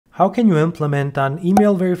How can you implement an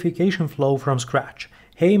email verification flow from scratch?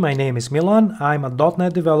 Hey, my name is Milan, I'm a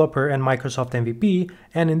 .NET developer and Microsoft MVP,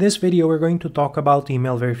 and in this video we're going to talk about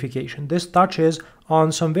email verification. This touches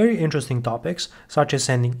on some very interesting topics, such as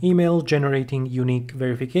sending emails, generating unique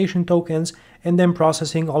verification tokens, and then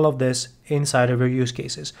processing all of this inside of your use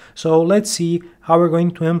cases. So let's see how we're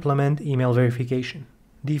going to implement email verification.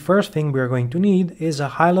 The first thing we're going to need is a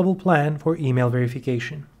high-level plan for email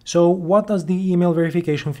verification. So what does the email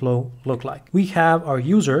verification flow look like? We have our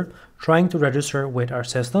user trying to register with our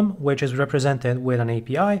system, which is represented with an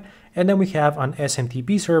API, and then we have an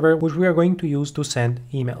SMTP server, which we are going to use to send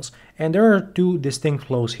emails. And there are two distinct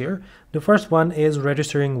flows here. The first one is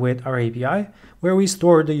registering with our API, where we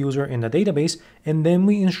store the user in the database, and then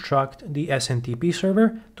we instruct the SMTP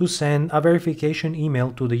server to send a verification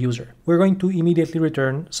email to the user. We're going to immediately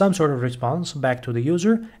return some sort of response back to the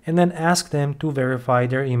user, and then ask them to verify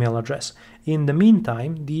their email address. In the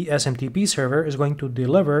meantime, the SMTP server is going to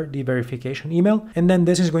deliver the verification email, and then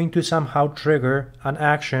this is going to somehow trigger an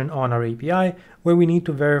action on our API where we need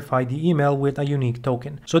to verify the email with a unique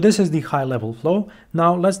token. So this is the high-level flow.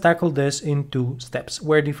 Now let's tackle this in two steps,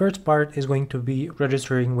 where the first part is going to be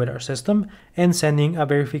registering with our system and sending a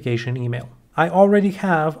verification email. I already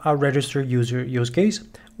have a register user use case,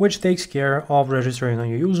 which takes care of registering on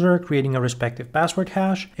your user, creating a respective password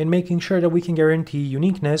hash, and making sure that we can guarantee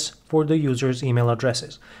uniqueness for the user's email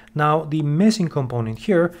addresses. Now, the missing component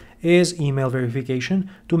here is email verification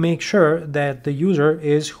to make sure that the user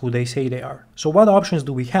is who they say they are. So what options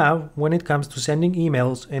do we have when it comes to sending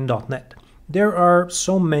emails in .NET? There are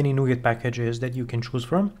so many NuGet packages that you can choose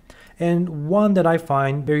from. And one that I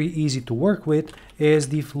find very easy to work with is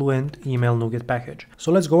the Fluent Email NuGet package.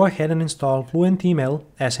 So let's go ahead and install Fluent Email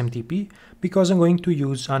SMTP because I'm going to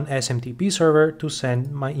use an SMTP server to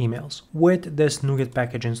send my emails. With this NuGet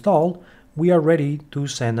package installed, we are ready to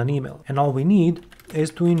send an email. And all we need is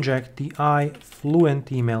to inject the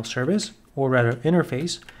iFluent email service, or rather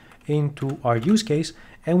interface, into our use case,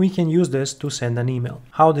 and we can use this to send an email.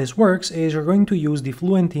 How this works is you're going to use the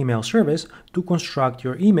Fluent Email service to construct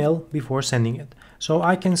your email before sending it. So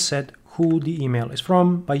I can set who the email is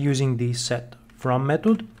from by using the setFrom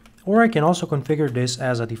method, or I can also configure this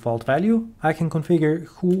as a default value. I can configure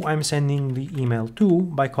who I'm sending the email to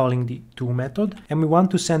by calling the to method, and we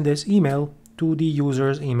want to send this email to the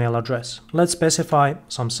user's email address. Let's specify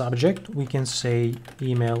some subject. We can say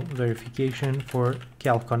email verification for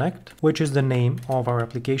CalConnect, which is the name of our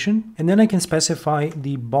application. And then I can specify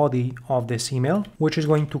the body of this email, which is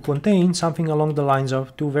going to contain something along the lines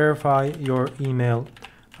of to verify your email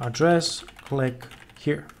address, click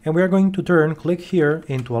here. And we are going to turn click here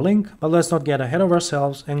into a link, but let's not get ahead of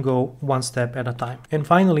ourselves and go one step at a time. And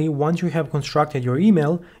finally, once you have constructed your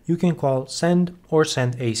email, you can call send or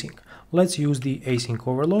send async. Let's use the async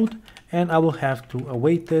overload, and I will have to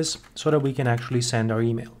await this so that we can actually send our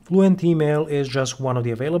email. Fluent Email is just one of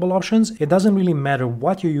the available options. It doesn't really matter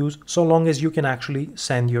what you use so long as you can actually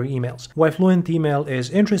send your emails. Why Fluent Email is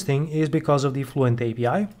interesting is because of the Fluent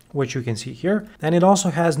API, which you can see here, and it also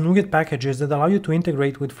has NuGet packages that allow you to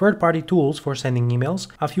integrate with third-party tools for sending emails.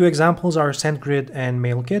 A few examples are SendGrid and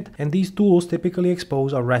MailKit, and these tools typically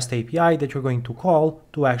expose a REST API that you're going to call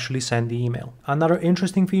to actually send the email. Another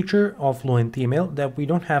interesting feature of Fluent Email that we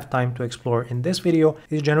don't have time to explore in this video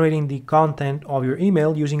is generating the content of your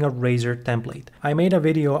email using a Razor template. I made a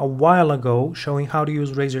video a while ago showing how to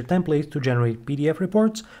use Razor templates to generate PDF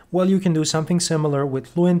reports. Well, you can do something similar with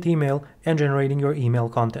Fluent Email and generating your email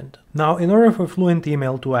content. Now, in order for Fluent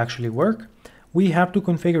Email to actually work, we have to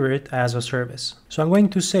configure it as a service. So I'm going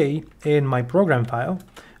to say in my program file,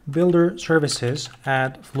 builder services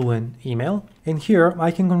add Fluent Email, and here I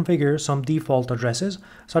can configure some default addresses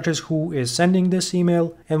such as who is sending this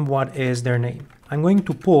email and what is their name. I'm going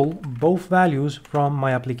to pull both values from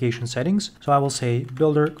my application settings. So I will say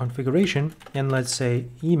builder configuration, and let's say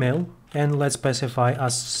email, and let's specify a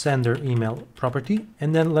sender email property,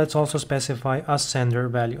 and then let's also specify a sender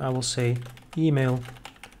value. I will say email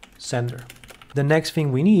sender. The next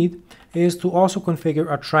thing we need is to also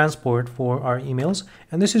configure a transport for our emails,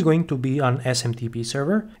 and this is going to be an SMTP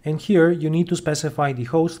server, and here you need to specify the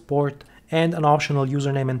host port and an optional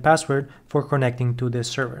username and password for connecting to this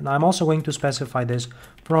server. Now I'm also going to specify this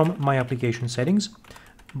from my application settings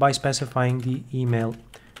by specifying the email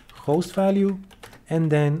host value, and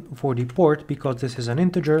then for the port, because this is an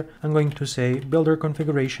integer, I'm going to say builder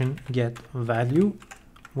configuration get value,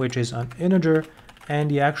 which is an integer, and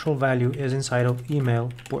the actual value is inside of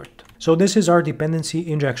email port. So this is our dependency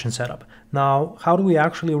injection setup. Now, how do we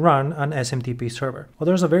actually run an SMTP server? Well,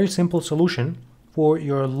 there's a very simple solution for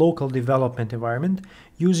your local development environment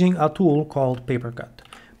using a tool called Papercut.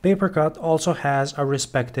 Papercut also has a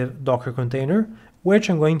respective Docker container, which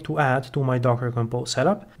I'm going to add to my Docker Compose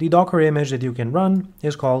setup. The Docker image that you can run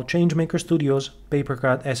is called ChangeMaker Studios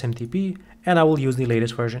Papercut SMTP, and I will use the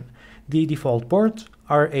latest version. The default ports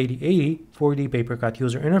are 8080 for the Papercut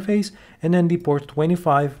user interface, and then the port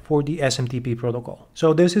 25 for the SMTP protocol.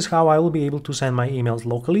 So this is how I will be able to send my emails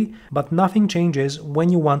locally, but nothing changes when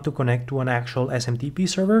you want to connect to an actual SMTP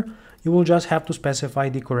server. You will just have to specify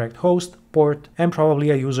the correct host, port, and probably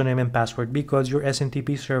a username and password because your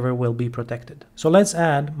SMTP server will be protected. So let's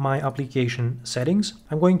add my application settings.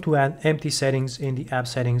 I'm going to add empty settings in the app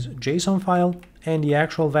settings JSON file and the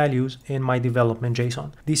actual values in my development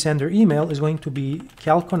JSON. The sender email is going to be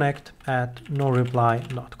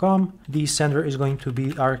calconnect@noreply.com. The sender is going to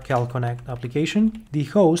be our calconnect application. The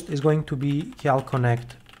host is going to be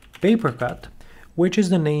calconnect Papercut, which is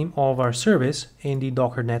the name of our service in the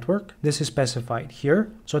Docker network. This is specified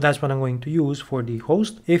here. So that's what I'm going to use for the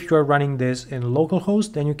host. If you're running this in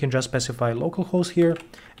localhost, then you can just specify localhost here,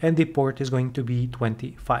 and the port is going to be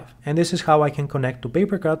 25. And this is how I can connect to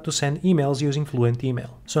Papercut to send emails using Fluent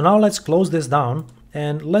Email. So now let's close this down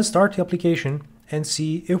and let's start the application and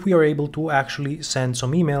see if we are able to actually send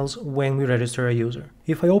some emails when we register a user.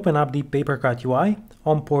 If I open up the Papercut UI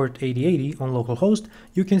on port 8080 on localhost,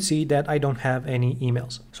 you can see that I don't have any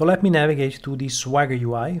emails. So let me navigate to the Swagger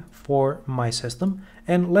UI for my system,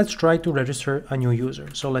 and let's try to register a new user.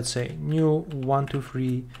 So let's say new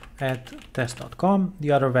 123@test.com.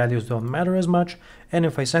 The other values don't matter as much. And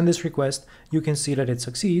if I send this request, you can see that it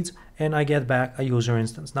succeeds and I get back a user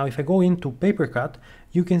instance. Now, if I go into Papercut,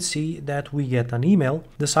 you can see that we get an email.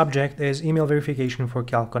 The subject is email verification for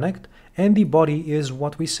CalConnect, and the body is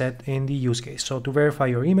what we set in the use case. So to verify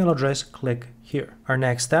your email address, click here. Our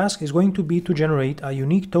next task is going to be to generate a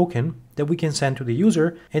unique token that we can send to the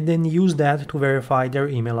user and then use that to verify their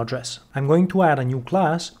email address. I'm going to add a new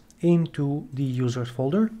class into the users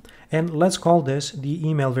folder, and let's call this the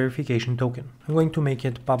email verification token. I'm going to make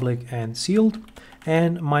it public and sealed,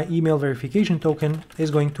 and my email verification token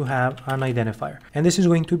is going to have an identifier, and this is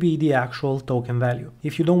going to be the actual token value.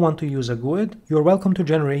 If you don't want to use a GUID, you're welcome to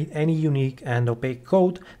generate any unique and opaque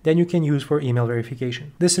code that you can use for email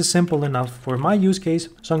verification. This is simple enough for my use case,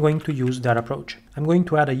 so I'm going to use that approach. I'm going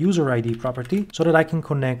to add a user ID property so that I can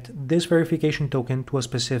connect this verification token to a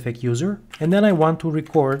specific user, and then I want to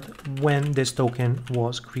record when this token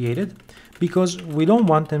was created, because we don't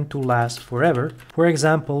want them to last forever. For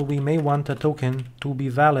example, we may want a token to be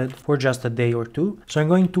valid for just a day or two. So I'm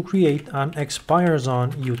going to create an expires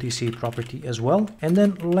on UTC property as well. And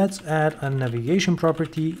then let's add a navigation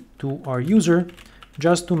property to our user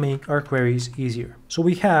just to make our queries easier. So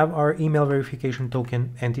we have our email verification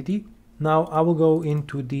token entity. Now I will go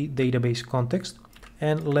into the database context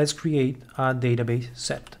and let's create a database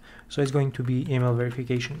set. So it's going to be email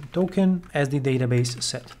verification token as the database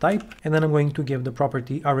set type, and then I'm going to give the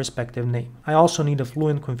property a respective name. I also need a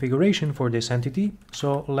Fluent configuration for this entity,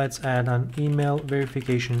 so let's add an email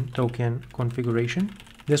verification token configuration.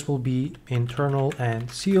 This will be internal and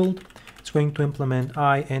sealed. It's going to implement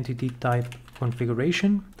entity type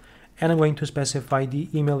configuration, and I'm going to specify the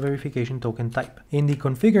email verification token type. In the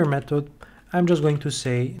configure method, I'm just going to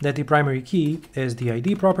say that the primary key is the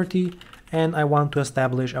ID property, and I want to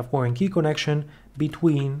establish a foreign key connection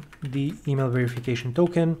between the email verification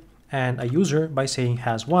token and a user by saying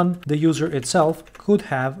has one. The user itself could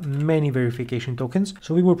have many verification tokens,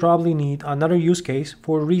 so we will probably need another use case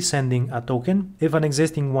for resending a token if an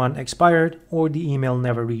existing one expired or the email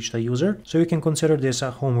never reached a user. So you can consider this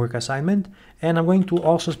a homework assignment, and I'm going to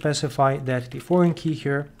also specify that the foreign key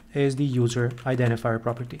here is the user identifier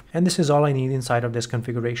property. And this is all I need inside of this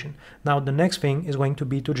configuration. Now the next thing is going to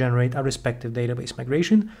be to generate a respective database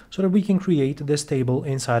migration so that we can create this table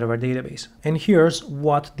inside of our database. And here's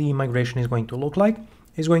what the migration is going to look like.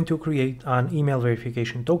 Is going to create an email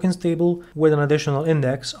verification tokens table with an additional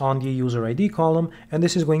index on the user ID column, and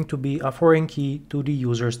this is going to be a foreign key to the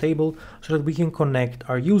users table so that we can connect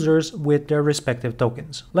our users with their respective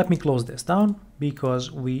tokens. Let me close this down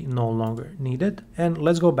because we no longer need it, and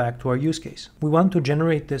let's go back to our use case. We want to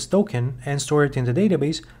generate this token and store it in the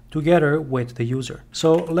database together with the user.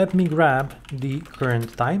 So let me grab the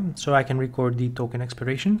current time so I can record the token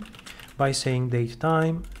expiration by saying date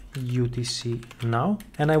time UTC now,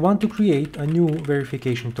 and I want to create a new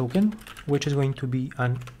verification token, which is going to be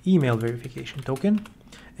an email verification token,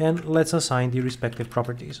 and let's assign the respective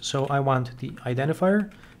properties. So I want the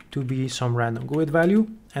identifier to be some random GUID value,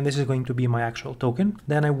 and this is going to be my actual token.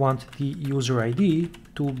 Then I want the user ID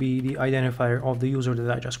to be the identifier of the user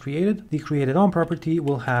that I just created. The created on property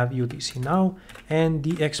will have UTC now, and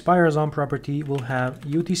the expires on property will have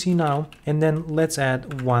UTC now, and then let's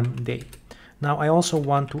add 1 day. Now I also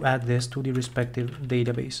want to add this to the respective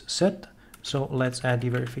database set. So let's add the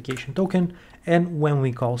verification token, and when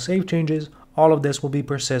we call save changes, all of this will be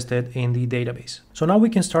persisted in the database. So now we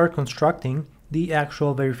can start constructing the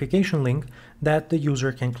actual verification link that the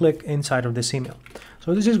user can click inside of this email.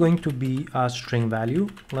 So this is going to be a string value.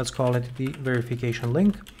 Let's call it the verification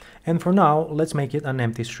link. And for now, let's make it an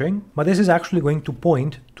empty string. But this is actually going to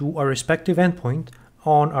point to a respective endpoint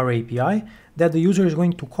on our API that the user is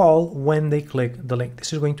going to call when they click the link.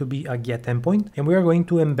 This is going to be a get endpoint, and we are going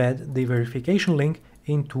to embed the verification link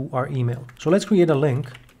into our email. So let's create a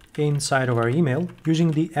link inside of our email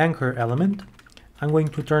using the anchor element. I'm going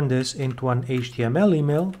to turn this into an HTML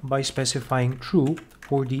email by specifying true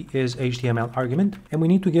for the isHTML argument, and we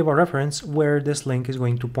need to give a reference where this link is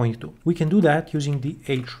going to point to. We can do that using the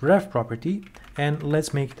href property, and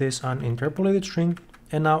let's make this an interpolated string,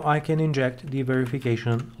 and now I can inject the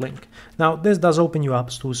verification link. Now this does open you up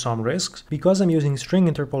to some risks. Because I'm using string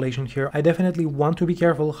interpolation here, I definitely want to be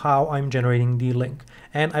careful how I'm generating the link,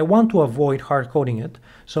 and I want to avoid hard coding it.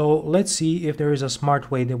 So let's see if there is a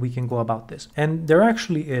smart way that we can go about this. And there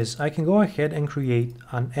actually is. I can go ahead and create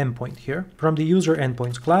an endpoint here. From the user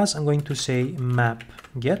endpoints class, I'm going to say map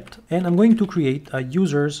get, and I'm going to create a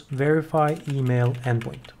user's verify email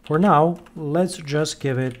endpoint. For now, let's just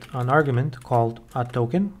give it an argument called a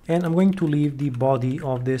token, and I'm going to leave the body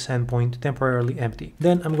of this endpoint temporarily empty.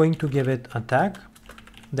 Then I'm going to give it a tag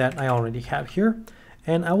that I already have here,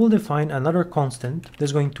 and I will define another constant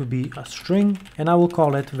that's going to be a string, and I will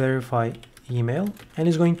call it verify email, and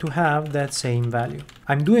is going to have that same value.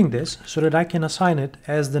 I'm doing this so that I can assign it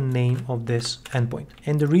as the name of this endpoint.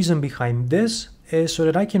 And the reason behind this is so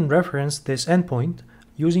that I can reference this endpoint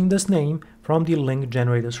using this name from the link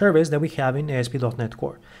generator service that we have in ASP.NET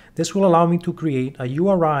Core. This will allow me to create a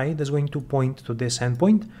URI that's going to point to this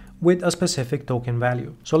endpoint with a specific token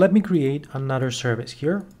value. So let me create another service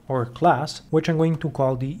here, or class, which I'm going to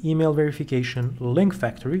call the email verification link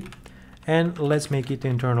factory, and let's make it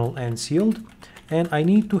internal and sealed. And I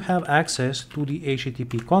need to have access to the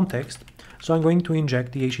HTTP context, so I'm going to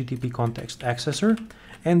inject the HTTP context accessor.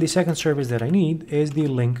 And the second service that I need is the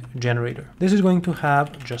link generator. This is going to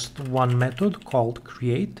have just one method called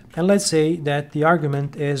create. And let's say that the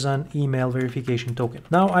argument is an email verification token.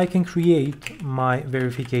 Now I can create my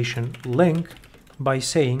verification link by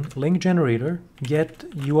saying link generator get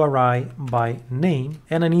URI by name,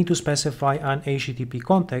 and I need to specify an HTTP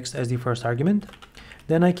context as the first argument.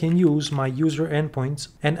 Then I can use my user endpoints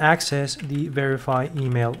and access the verify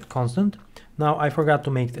email constant. Now I forgot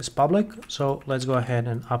to make this public, so let's go ahead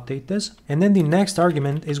and update this. And then the next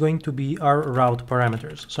argument is going to be our route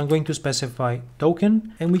parameters. So I'm going to specify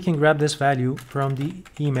token, and we can grab this value from the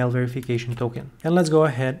email verification token. And let's go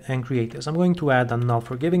ahead and create this. I'm going to add a null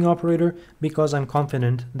forgiving operator because I'm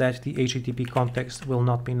confident that the HTTP context will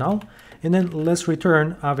not be null. And then let's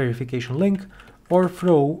return a verification link, or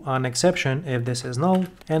throw an exception if this is null,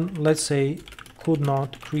 and let's say could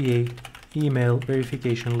not create email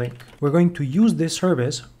verification link. We're going to use this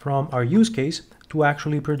service from our use case to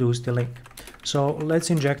actually produce the link. So let's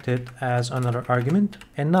inject it as another argument,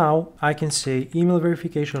 and now I can say email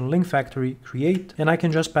verification link factory create, and I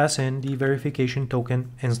can just pass in the verification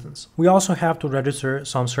token instance. We also have to register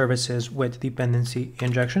some services with dependency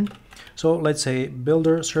injection. So let's say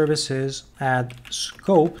builder services add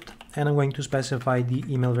scoped, and I'm going to specify the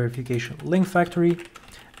email verification link factory,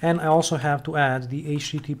 and I also have to add the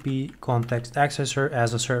HTTP context accessor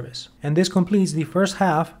as a service. And this completes the first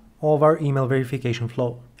half of our email verification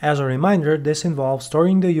flow. As a reminder, this involves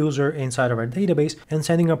storing the user inside of our database and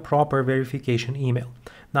sending a proper verification email.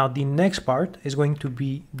 Now the next part is going to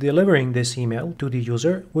be delivering this email to the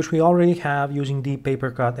user, which we already have using the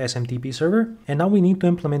Papercut SMTP server. And now we need to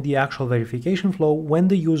implement the actual verification flow when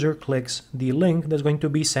the user clicks the link that's going to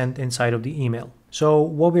be sent inside of the email. So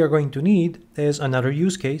what we are going to need is another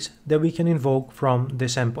use case that we can invoke from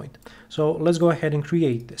this endpoint. So let's go ahead and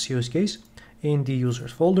create this use case in the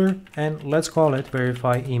users folder, and let's call it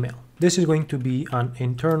verify email. This is going to be an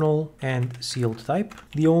internal and sealed type.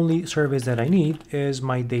 The only service that I need is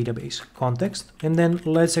my database context. And then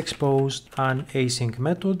let's expose an async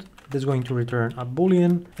method that's going to return a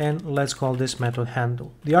boolean, and let's call this method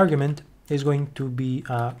handle. The argument is going to be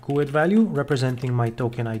a GUID value representing my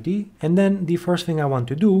token ID. And then the first thing I want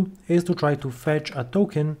to do is to try to fetch a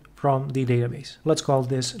token from the database. Let's call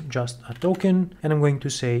this just a token, and I'm going to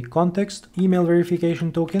say context, email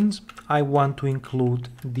verification tokens. I want to include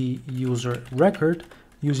the user record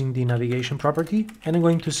using the navigation property, and I'm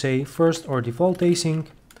going to say first or default async,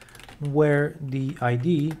 where the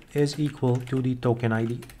ID is equal to the token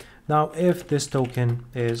ID. Now, if this token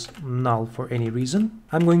is null for any reason,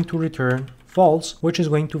 I'm going to return false, which is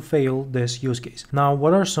going to fail this use case. Now,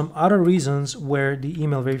 what are some other reasons where the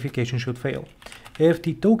email verification should fail? If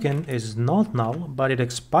the token is not null, but it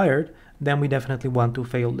expired, then we definitely want to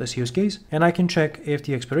fail this use case. And I can check if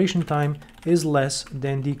the expiration time is less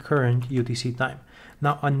than the current UTC time.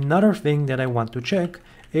 Now, another thing that I want to check,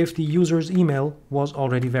 if the user's email was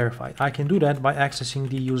already verified. I can do that by accessing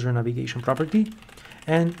the user navigation property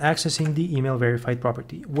and accessing the email verified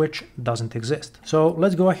property, which doesn't exist. So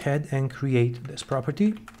let's go ahead and create this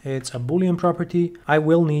property. It's a Boolean property. I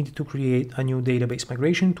will need to create a new database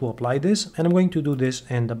migration to apply this, and I'm going to do this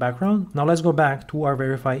in the background. Now let's go back to our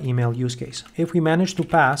verify email use case. If we manage to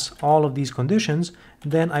pass all of these conditions,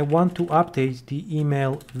 then I want to update the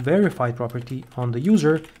email verified property on the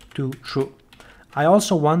user to true. I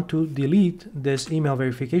also want to delete this email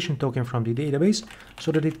verification token from the database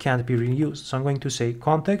so that it can't be reused. So I'm going to say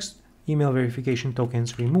context, email verification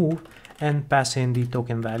tokens remove, and pass in the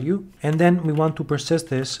token value. And then we want to persist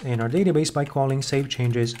this in our database by calling save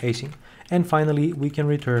changes async. And finally, we can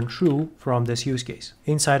return true from this use case.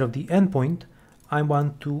 Inside of the endpoint, I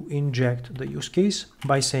want to inject the use case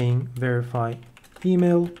by saying verify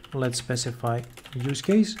email. Let's specify use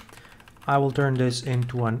case. I will turn this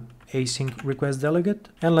into an async request delegate,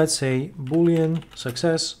 and let's say Boolean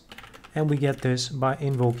success, and we get this by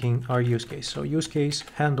invoking our use case. So use case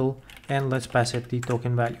handle, and let's pass it the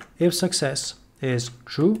token value. If success is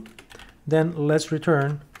true, then let's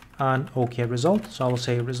return an OK result. So I'll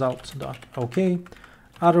say results.OK.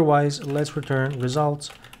 Otherwise, let's return results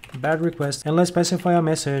bad request, and let's specify a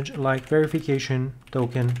message like verification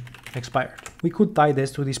token expired. We could tie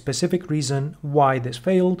this to the specific reason why this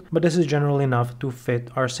failed, but this is general enough to fit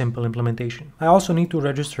our simple implementation. I also need to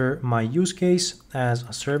register my use case as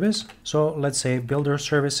a service. So let's say builder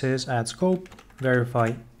services add scope,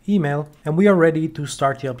 verify email, and we are ready to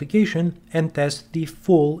start the application and test the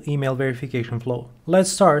full email verification flow.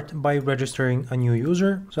 Let's start by registering a new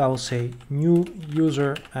user. So I'll say new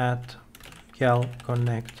user at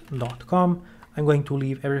calconnect.com. I'm going to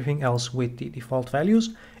leave everything else with the default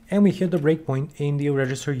values, and we hit the breakpoint in the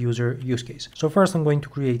register user use case. So first I'm going to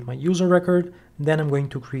create my user record, then I'm going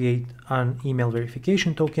to create an email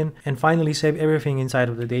verification token, and finally save everything inside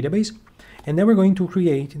of the database. And then we're going to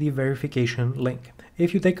create the verification link.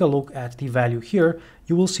 If you take a look at the value here,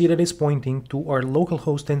 you will see that it's pointing to our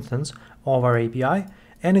localhost instance of our API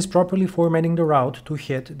and is properly formatting the route to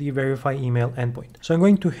hit the verify email endpoint. So I'm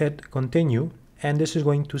going to hit continue, and this is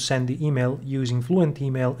going to send the email using Fluent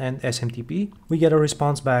Email and SMTP. We get a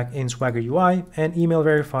response back in Swagger UI, and email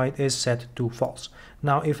verified is set to false.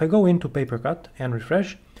 Now, if I go into Papercut and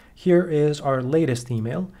refresh, here is our latest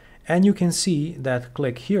email, and you can see that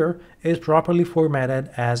click here is properly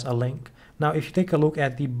formatted as a link. Now, if you take a look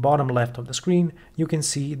at the bottom left of the screen, you can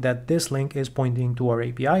see that this link is pointing to our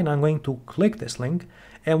API, and I'm going to click this link,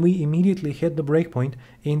 and we immediately hit the breakpoint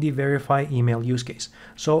in the verify email use case.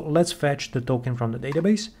 So let's fetch the token from the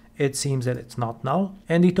database. It seems that it's not null,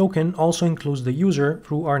 and the token also includes the user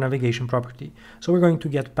through our navigation property. So we're going to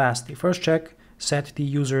get past the first check, set the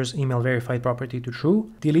user's email verified property to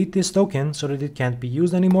true, delete this token so that it can't be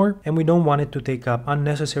used anymore, and we don't want it to take up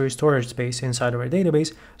unnecessary storage space inside of our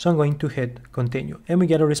database, so I'm going to hit continue, and we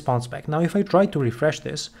get a response back. Now if I try to refresh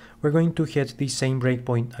this, we're going to hit the same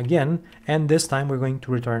breakpoint again, and this time we're going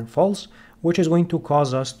to return false, which is going to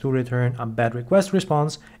cause us to return a bad request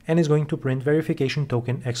response and is going to print verification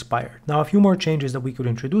token expired. Now, a few more changes that we could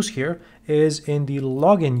introduce here is in the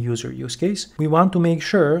login user use case. We want to make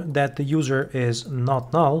sure that the user is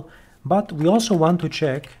not null, but we also want to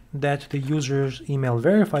check that the user's email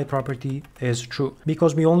verified property is true,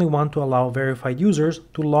 because we only want to allow verified users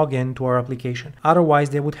to log in to our application. Otherwise,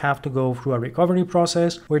 they would have to go through a recovery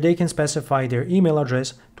process where they can specify their email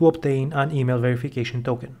address to obtain an email verification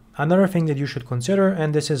token. Another thing that you should consider,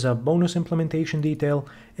 and this is a bonus implementation detail,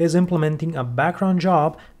 is implementing a background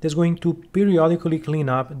job that's going to periodically clean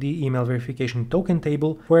up the email verification token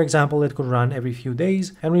table. For example, it could run every few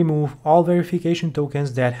days and remove all verification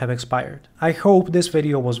tokens that have expired. I hope this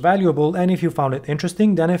video was valuable, and if you found it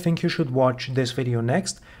interesting, then I think you should watch this video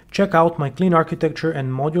next. Check out my clean architecture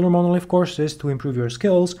and modular monolith courses to improve your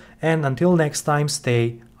skills, and until next time,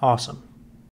 stay awesome.